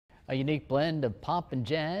A unique blend of pop and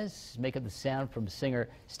jazz make up the sound from singer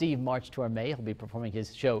Steve March-Torme. He'll be performing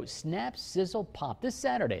his show Snap, Sizzle, Pop this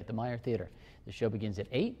Saturday at the Meyer Theater. The show begins at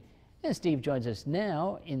 8, and Steve joins us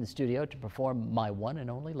now in the studio to perform My One and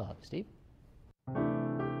Only Love. Steve?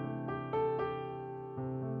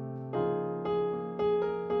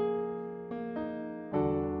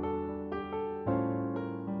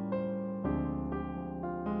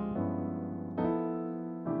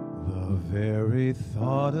 The very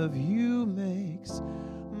thought of you makes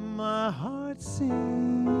my heart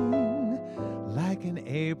sing like an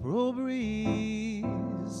April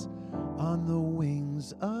breeze on the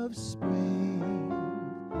wings of spring,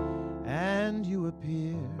 and you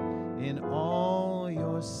appear in all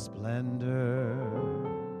your splendor,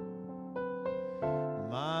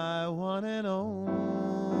 my one and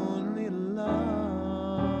only love.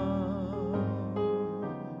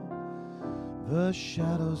 The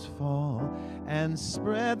shadows fall and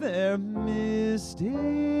spread their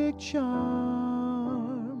mystic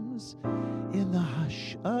charms in the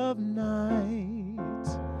hush of night,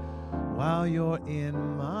 while you're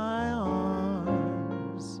in my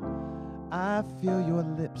arms. I feel your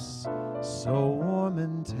lips so warm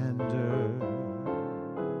and tender,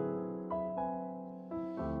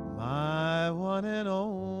 my one and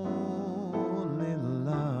only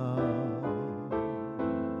love.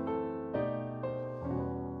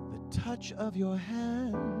 The touch of your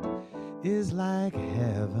hand is like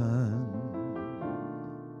heaven,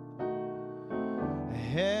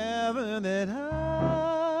 heaven that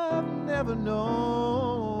I've never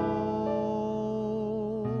known.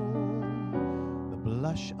 The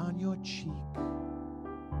blush on your cheek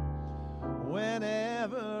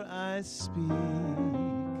whenever I speak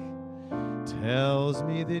tells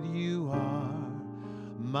me that you are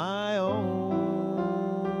my own.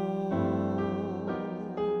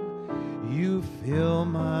 You fill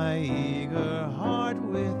my eager heart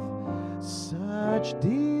with such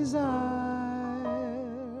desire.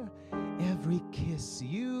 Every kiss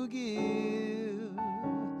you give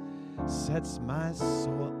sets my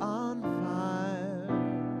soul on fire.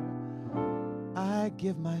 I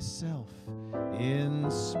give myself in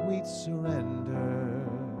sweet surrender,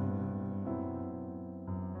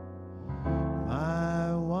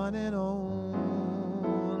 my one and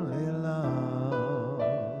only love.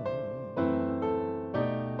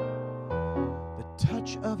 The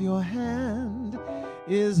touch of your hand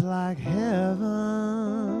is like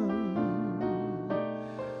heaven,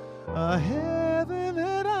 a heaven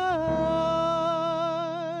that I've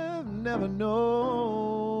never known.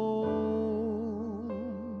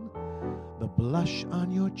 The blush on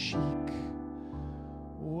your cheek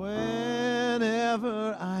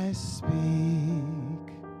whenever I speak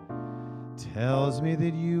tells me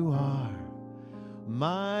that you are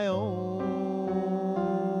my own.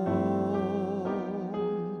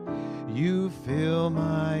 You fill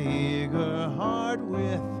my eager heart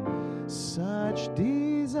with such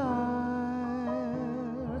desire.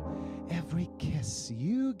 Every kiss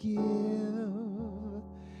you give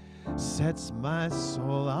sets my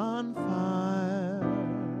soul on fire.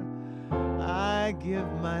 I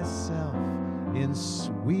give myself in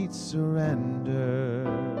sweet surrender,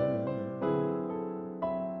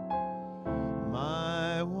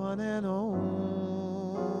 my one and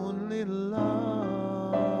only love,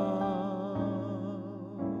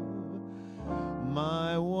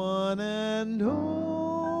 my one and only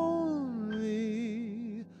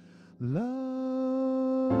love.